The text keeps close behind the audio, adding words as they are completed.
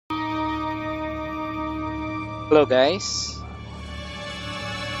Hello guys.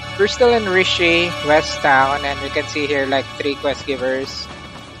 We're still in Rishi, West Town, and we can see here like 3 quest givers.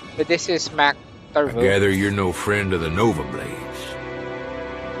 But this is Mac I gather you're no friend of the Nova Blades.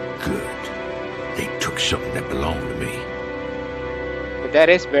 Good. They took something that belonged to me. But that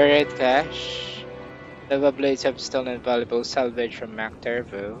is buried cash. Nova Blades have stolen valuable salvage from Mac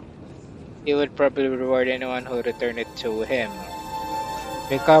Turvo. He would probably reward anyone who returned it to him.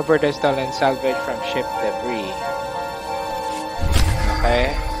 Recover the stolen salvage from ship debris.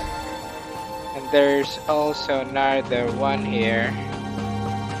 Okay. And there's also another one here.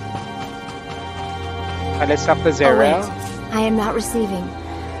 Let's talk to Zero. Oh, wait. I am not receiving.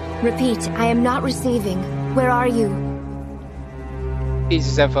 Repeat, I am not receiving. Where are you?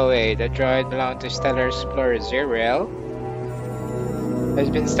 Pieces of away. The droid belonged to Stellar Explorer Zero. Has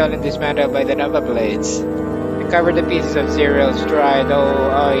been stolen, dismantled by the Nova Blades. Recover the pieces of Zero's droid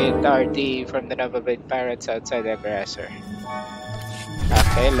OIRD from the Nova Blade pirates outside the aggressor.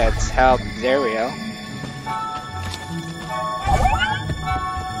 Okay, let's help Zerial.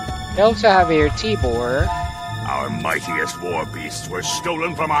 We also have here Tibor. Our mightiest war beasts were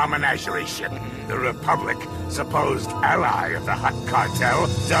stolen from our menagerie ship. The Republic, supposed ally of the Hutt cartel,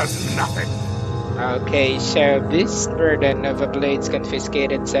 does nothing. Okay, so this burden of a blades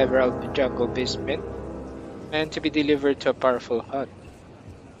confiscated several jungle beastmen, meant to be delivered to a powerful Hutt.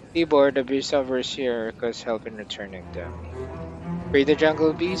 Tibor, the beast overseer, requests help in returning them. Free the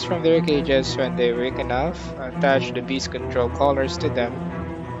jungle beasts from their cages when they wake enough. Attach the beast control collars to them.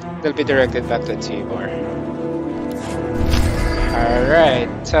 They'll be directed back to Tibor. Alright,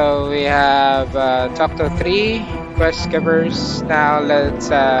 so we have talked to 3 quest givers. Now let's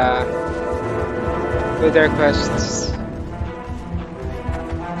do their quests.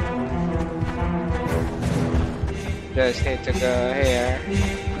 Just need to go here.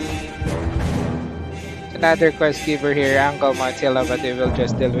 Another quest giver here, Uncle Martilla, but we will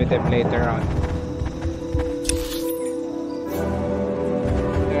just deal with him later on.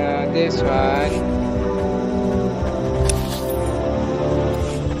 This one.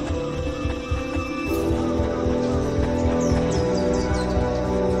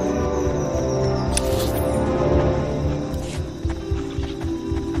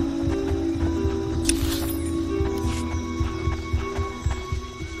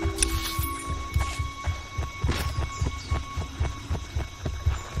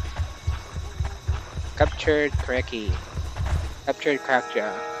 Captured Kreki. Captured Krakja.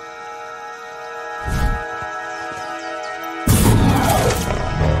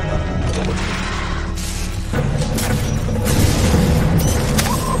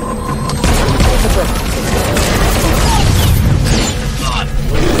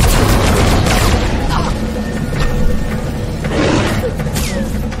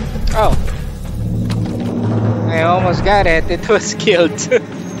 Oh. I almost got it. It was killed.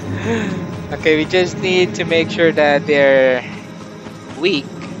 Okay, we just need to make sure that they're weak,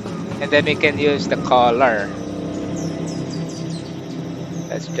 and then we can use the collar.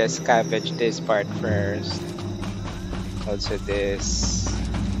 Let's just scavenge this part first. Also this.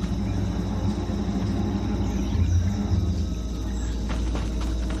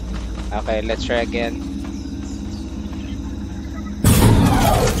 Okay, let's try again.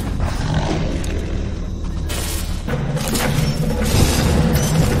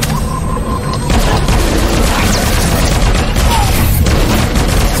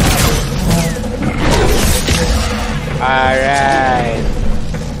 Alright.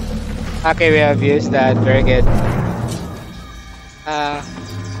 Okay, we have used that. Very good.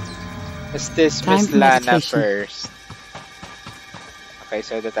 Let's dismiss Lana first. Okay,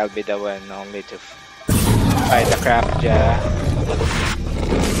 so that'll be the one only to fight the Krakja.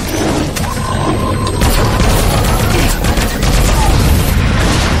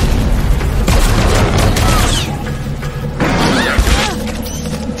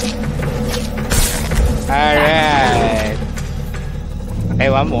 Alright. Okay,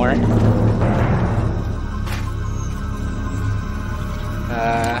 one more.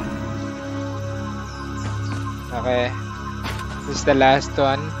 Okay. This is the last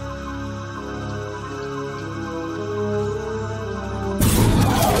one.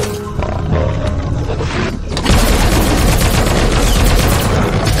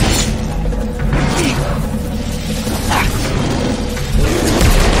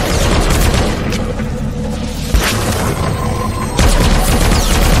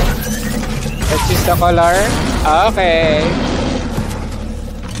 Let's use the color. Okay.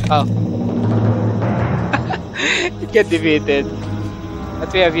 Oh. It got defeated.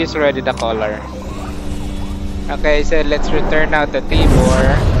 But we have used already the color. Okay, so let's return now to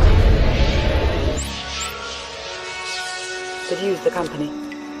Tibor. use the company.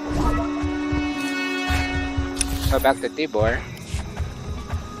 Go back to Tibor.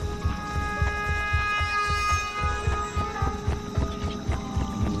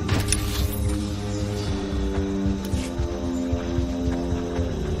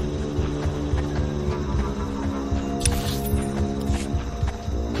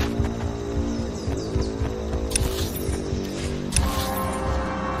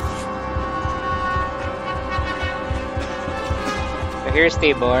 So here's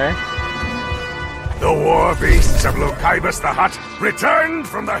Tibor. The war beasts of Lucaibus the Hutt returned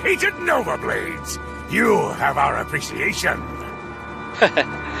from the hated Nova Blades. You have our appreciation.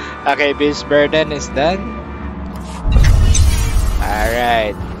 Okay, Beast Burden is done.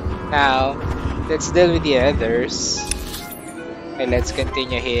 Alright. Now, let's deal with the others. Okay, let's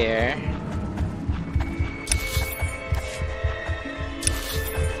continue here.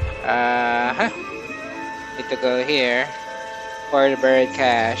 Need to go here for the buried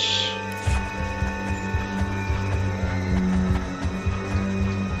cache.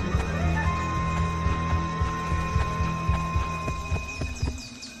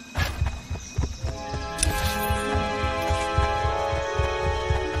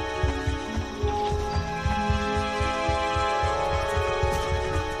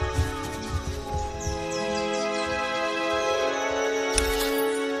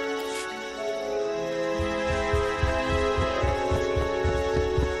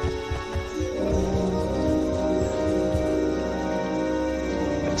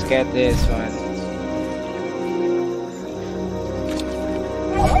 Get this one.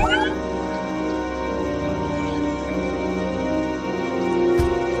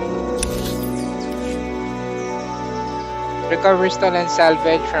 Recover stolen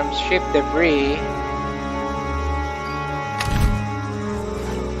salvage from ship debris.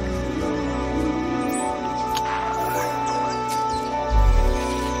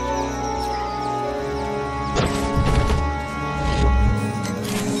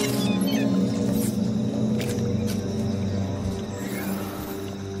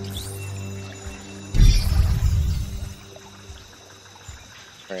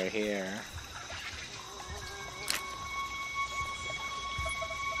 Right here.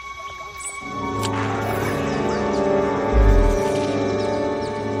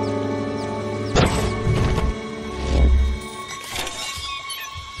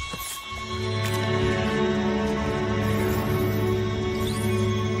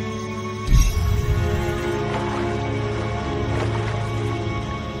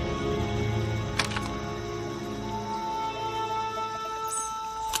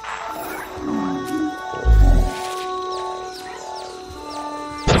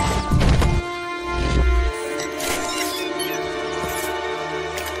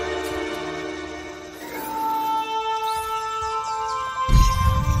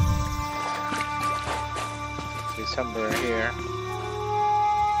 Somewhere here.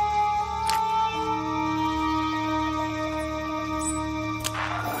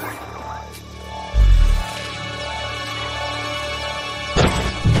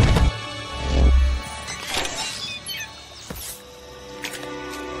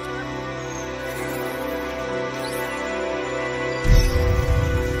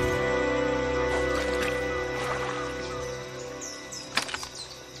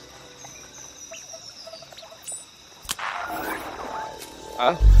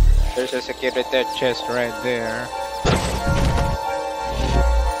 Huh? There's a security chest right there.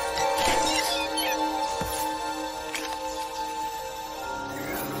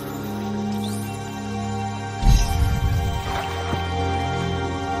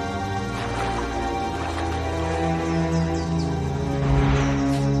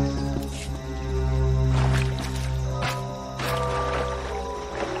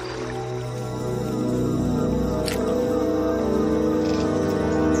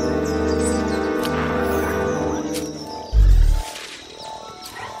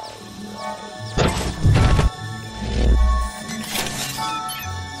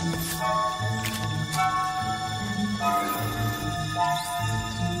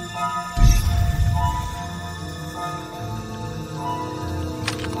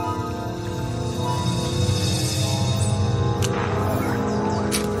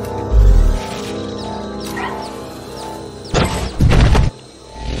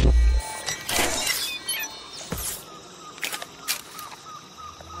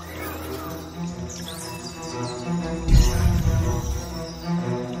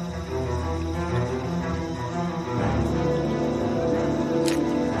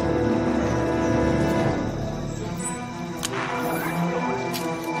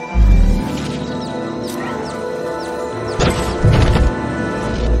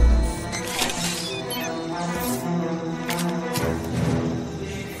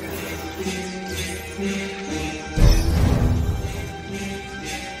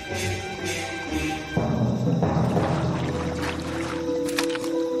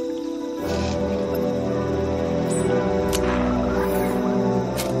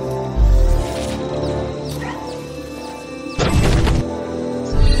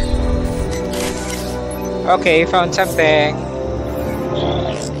 Okay, found something.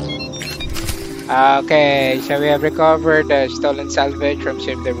 Okay, so we have recovered the stolen salvage from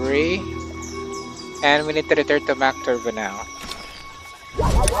ship debris. And we need to return to Mac Turbo now.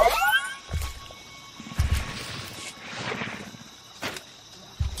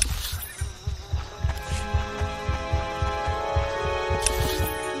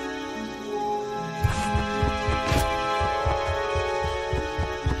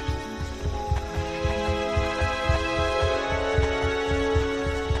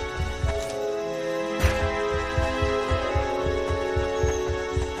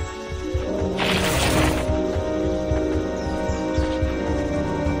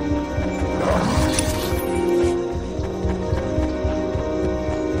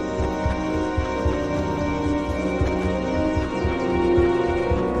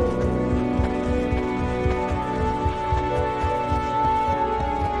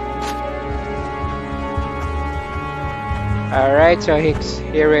 Alright, so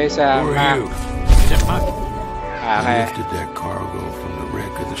here is Who are map. you? Is that Mike? I Okay. lifted that cargo from the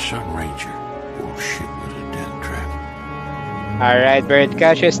wreck of the Sun Ranger. Oh shit, was a death trap. Alright, bird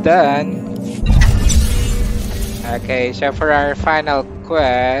cache is done. Okay, so for our final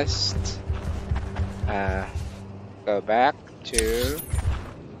quest, go back to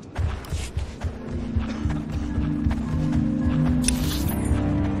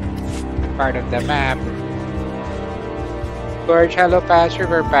part of the map. Gorge, Hollow Pass,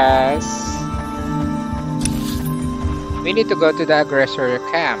 River Pass. We need to go to the aggressor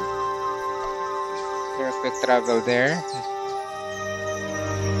camp. Do a quick travel there.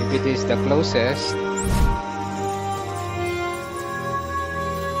 Maybe this is the closest.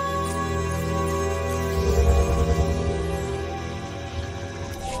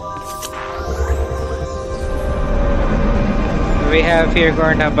 We have here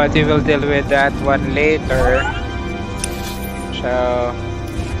Gorna, but we will deal with that one later. So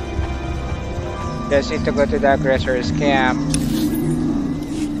just need to go to the aggressor's camp.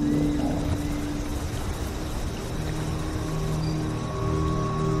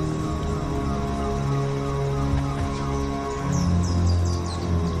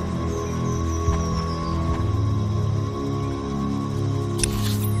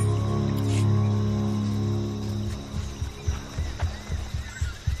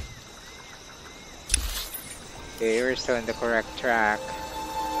 Okay, we're still on the correct track.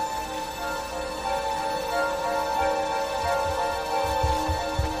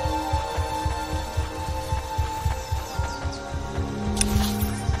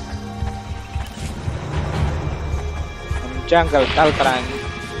 Jungle Caltran.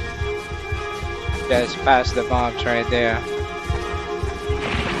 Just past the bombs right there.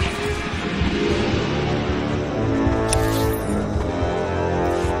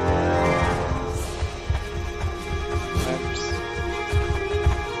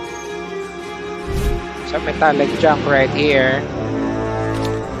 Some metallic junk right here.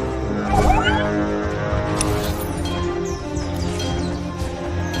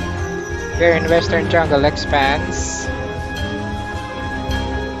 Here in Western Jungle Expanse.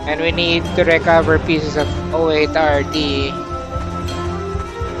 And we need to recover pieces of 08RD.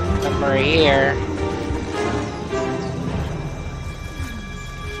 Somewhere here.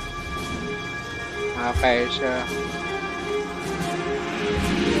 Okay, so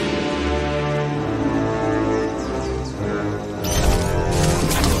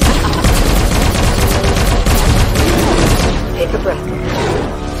take a breath.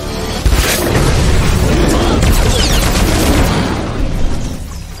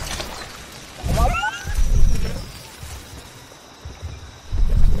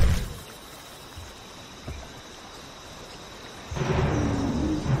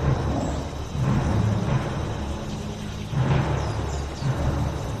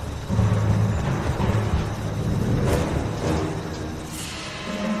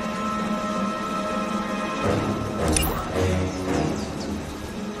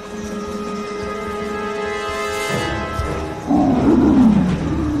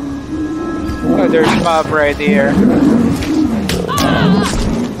 oh, there's a mob right here.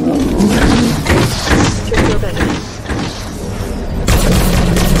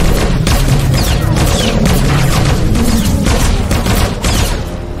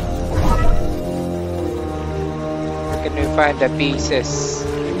 Where can we find the pieces?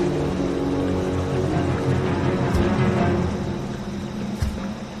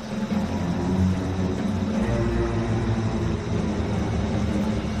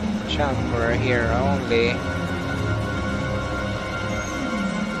 Chunk right here only.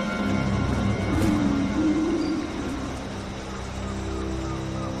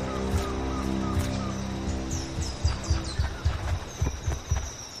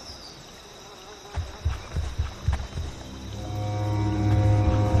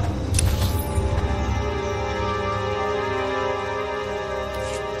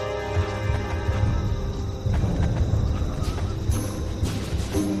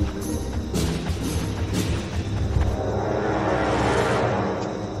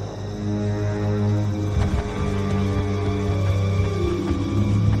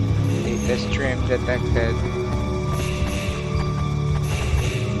 The stream detected.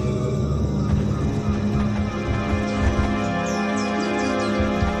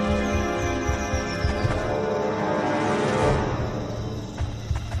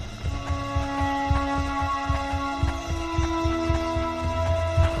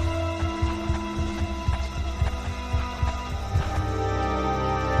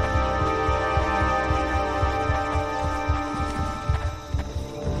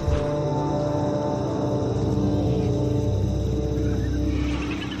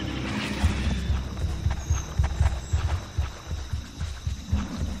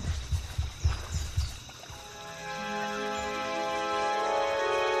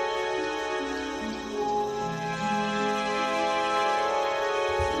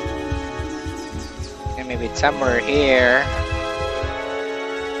 Maybe it's somewhere here.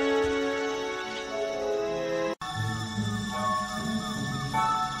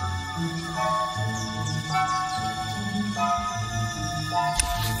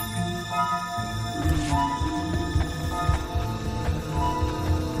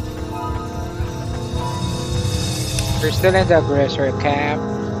 We're still in the aggressor camp.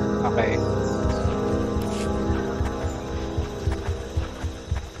 Okay.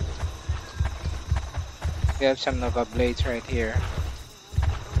 We have some Nova Blades right here.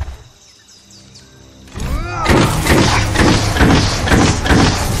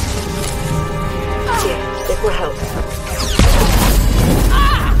 Here, it will help.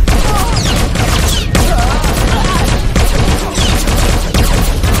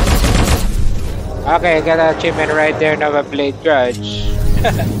 Okay, I got an achievement right there, Nova Blade Grudge.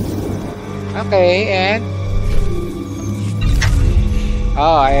 Okay, and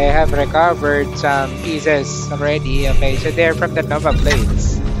oh, I have recovered some pieces already. Okay, so they're from the Nova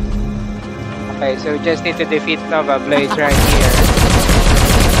Blades. Okay, so we just need to defeat Nova Blades right here.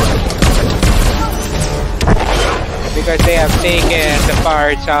 Because they have taken the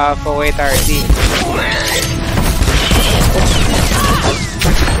parts of SWTOR.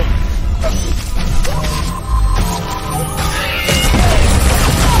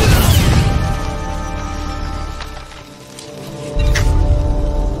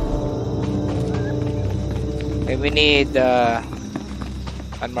 We need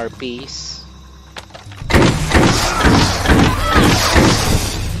one more piece.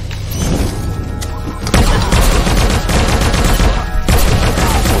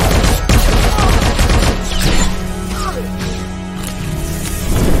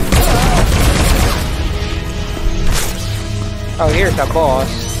 Oh, here's a boss.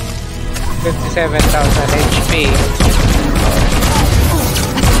 57,000 HP.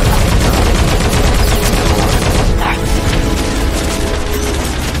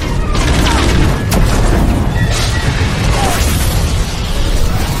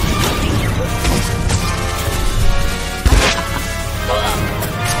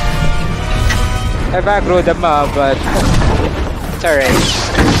 I've aggroed them up, but it's alright.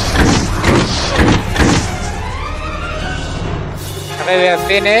 Okay, we have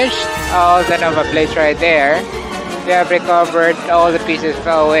finished all the Nova Blades right there. We have recovered all the pieces of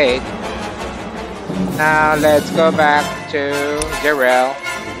 08. Now let's go back to Jarrell.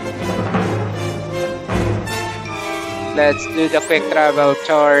 Let's do the quick travel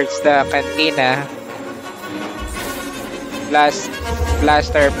towards the cantina.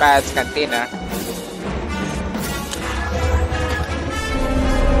 Blaster Pads Cantina.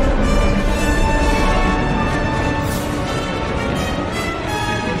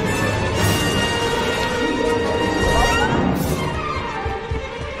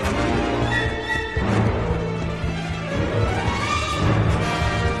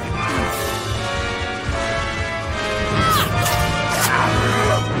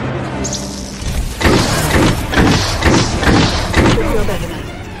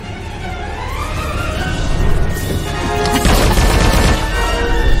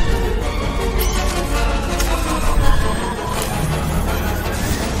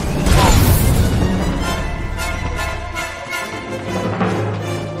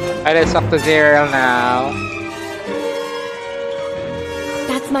 Let's talk to Zero now.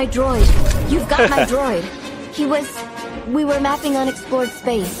 That's my droid. You've got my droid. We were mapping unexplored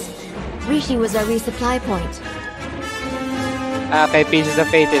space. Rishi was our resupply point. Okay, Pieces of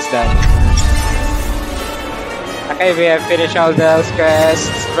Fate is done. Okay, we have finished all those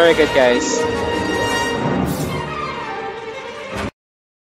quests. Very good, guys.